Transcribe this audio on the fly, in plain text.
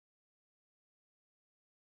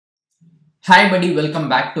Hi buddy, welcome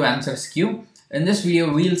back to answersQ. In this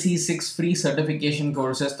video, we'll see 6 free certification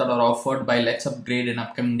courses that are offered by LetsUpgrade in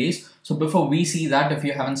upcoming days. So before we see that, if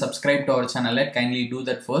you haven't subscribed to our channel yet, kindly do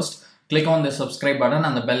that first. Click on the subscribe button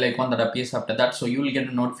and the bell icon that appears after that, so you will get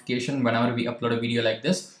a notification whenever we upload a video like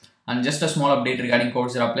this. And just a small update regarding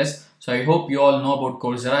Coursera Plus. So I hope you all know about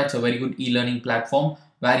Coursera. It's a very good e-learning platform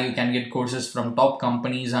where you can get courses from top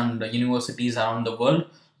companies and universities around the world,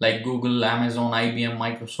 like Google, Amazon, IBM,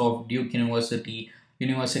 Microsoft, Duke University,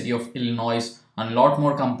 University of Illinois, and a lot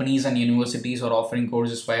more companies and universities are offering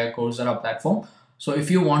courses via Coursera platform. So if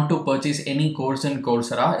you want to purchase any course in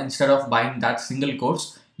Coursera, instead of buying that single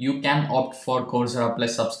course, you can opt for Coursera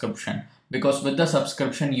Plus subscription. Because with the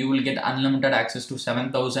subscription, you will get unlimited access to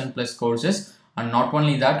 7,000 plus courses. And not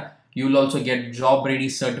only that, you will also get job ready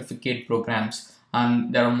certificate programs.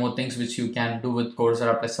 And there are more things which you can do with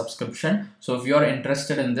Coursera Plus subscription. So if you are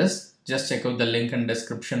interested in this, just check out the link in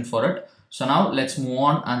description for it. So now let's move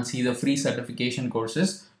on and see the free certification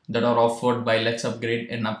courses that are offered by LetsUpgrade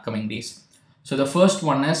in upcoming days. So the first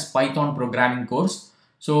one is Python programming course.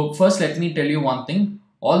 So first let me tell you one thing.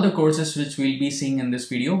 All the courses which we'll be seeing in this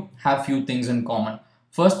video have few things in common.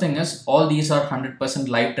 First thing is, all these are 100%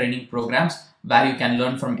 live training programs where you can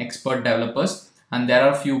learn from expert developers. And there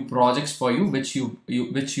are few projects for you which you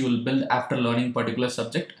will build after learning particular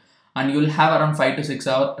subject, and you'll have around 5 to 6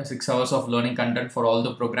 hours of learning content for all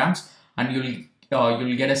the programs, and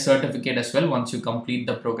you'll get a certificate as well once you complete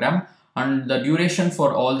the program. And the duration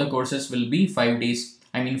for all the courses will be 5 days.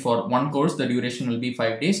 I mean, for one course the duration will be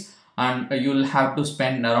 5 days, and you'll have to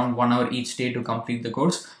spend around 1 hour each day to complete the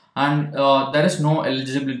course. And there is no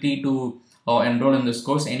eligibility to enroll in this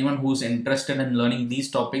course. Anyone who's interested in learning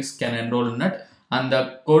these topics can enroll in it. And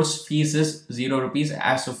the course fees is 0 rupees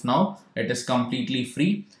as of now. It is completely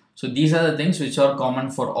free. So these are the things which are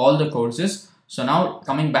common for all the courses. So now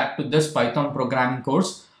coming back to this Python programming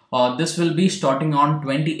course, this will be starting on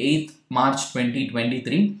 28th March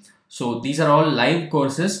 2023. So these are all live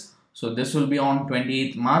courses. So this will be on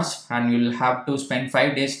 28th March, and you'll have to spend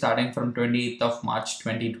 5 days starting from 28th of March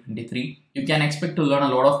 2023. You can expect to learn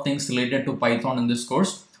a lot of things related to Python in this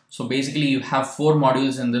course. So basically you have 4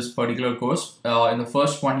 modules in this particular course. In the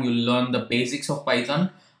first one, you'll learn the basics of Python,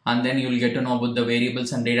 and then you'll get to know about the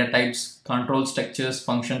variables and data types, control structures,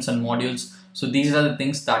 functions and modules. So these are the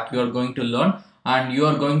things that you are going to learn, and you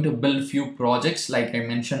are going to build few projects like I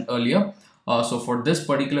mentioned earlier. So for this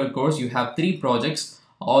particular course, you have 3 projects.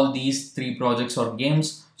 All these 3 projects are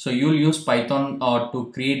games. So you'll use Python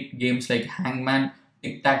to create games like Hangman,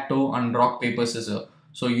 Tic-Tac-Toe and Rock, Paper, Scissors.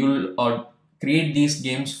 So you'll create these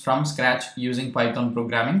games from scratch using Python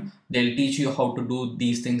programming. They'll teach you how to do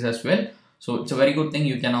these things as well. So it's a very good thing.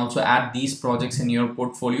 You can also add these projects in your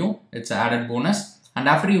portfolio. It's an added bonus. And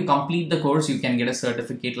after you complete the course, you can get a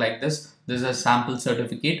certificate like this. This is a sample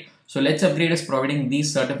certificate. So LetsUpgrade is providing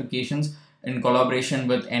these certifications in collaboration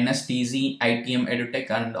with NSTZ, ITM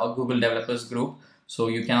EduTech and Google Developers Group. So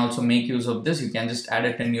you can also make use of this. You can just add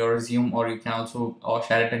it in your resume, or you can also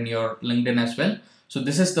share it in your LinkedIn as well. So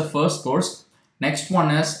this is the first course. Next one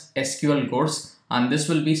is SQL course, and this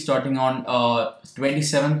will be starting on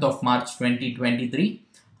 27th of March 2023.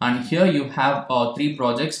 And here you have 3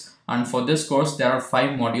 projects, and for this course there are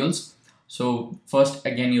 5 modules. So first,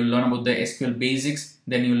 again, you'll learn about the SQL basics,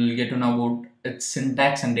 then you'll get to know about its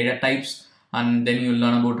syntax and data types, and then you'll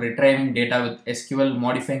learn about retrieving data with SQL,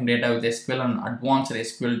 modifying data with SQL, and advanced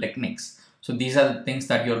SQL techniques. So these are the things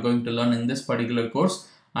that you're going to learn in this particular course.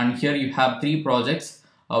 And here you have 3 projects.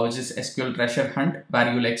 Which is SQL treasure hunt,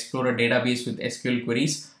 where you'll explore a database with SQL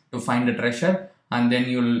queries to find a treasure, and then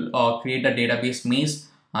you'll create a database maze,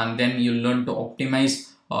 and then you'll learn to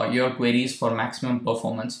optimize your queries for maximum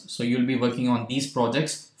performance. So you'll be working on these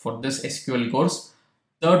projects for this SQL course.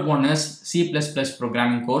 Third one is C++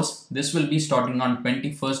 programming course. This will be starting on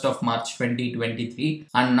 21st of March 2023.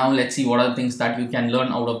 And now let's see what are the things that you can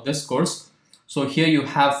learn out of this course. So here you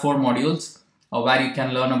have 4 modules. Where you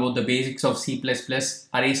can learn about the basics of C++,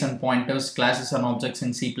 arrays and pointers, classes and objects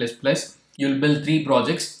in C++. You'll build 3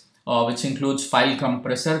 projects, which includes file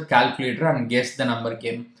compressor, calculator and guess the number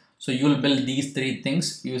game. So you'll build these 3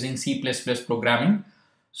 things using C++ programming.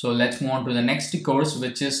 So let's move on to the next course,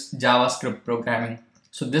 which is JavaScript programming.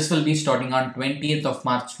 So this will be starting on 20th of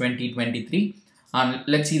March 2023. And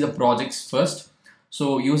let's see the projects first.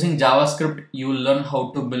 So using JavaScript, you will learn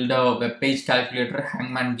how to build a web page calculator,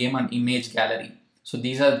 Hangman game and image gallery. So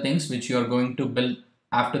these are the things which you are going to build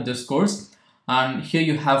after this course. And here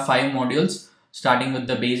you have 5 modules, starting with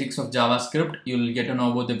the basics of JavaScript. You will get to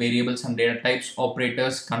know about the variables and data types,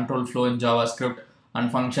 operators, control flow in JavaScript and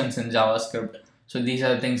functions in JavaScript. So these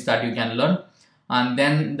are the things that you can learn. And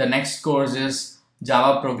then the next course is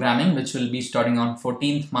Java programming, which will be starting on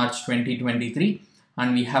 14th March 2023.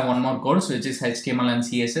 And we have one more course, which is HTML and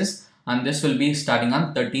CSS, and this will be starting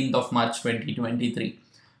on 13th of March 2023.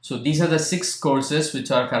 So these are the 6 courses which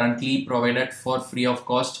are currently provided for free of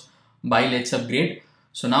cost by LetsUpgrade.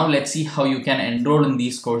 So now let's see how you can enroll in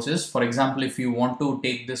these courses. For example, if you want to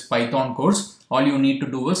take this Python course, all you need to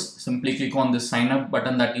do is simply click on the sign up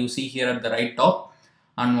button that you see here at the right top.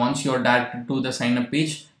 And once you're directed to the sign up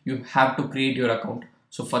page, you have to create your account.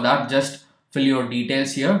 So for that, just fill your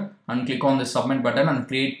details here and click on the submit button and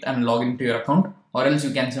create and log into your account, or else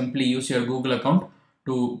you can simply use your Google account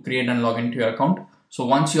to create and log into your account. So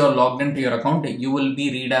once you are logged into your account, you will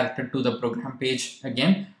be redirected to the program page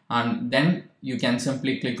again, and then you can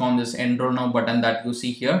simply click on this enroll now button that you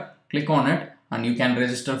see here. Click on it and you can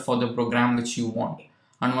register for the program which you want.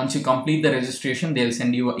 And once you complete the registration, they'll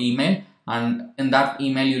send you an email, and in that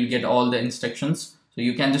email you'll get all the instructions. So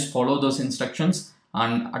you can just follow those instructions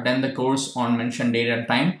and attend the course on mentioned date and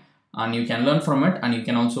time, and you can learn from it, and you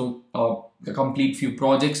can also complete few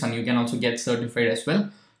projects, and you can also get certified as well.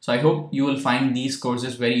 So I hope you will find these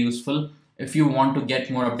courses very useful. If you want to get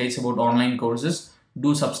more updates about online courses,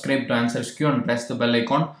 do subscribe to answersQ and press the bell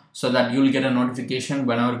icon so that you'll get a notification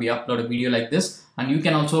whenever we upload a video like this. And you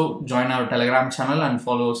can also join our Telegram channel and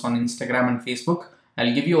follow us on Instagram and Facebook.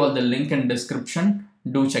 I'll give you all the link in description.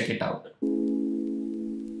 Do check it out.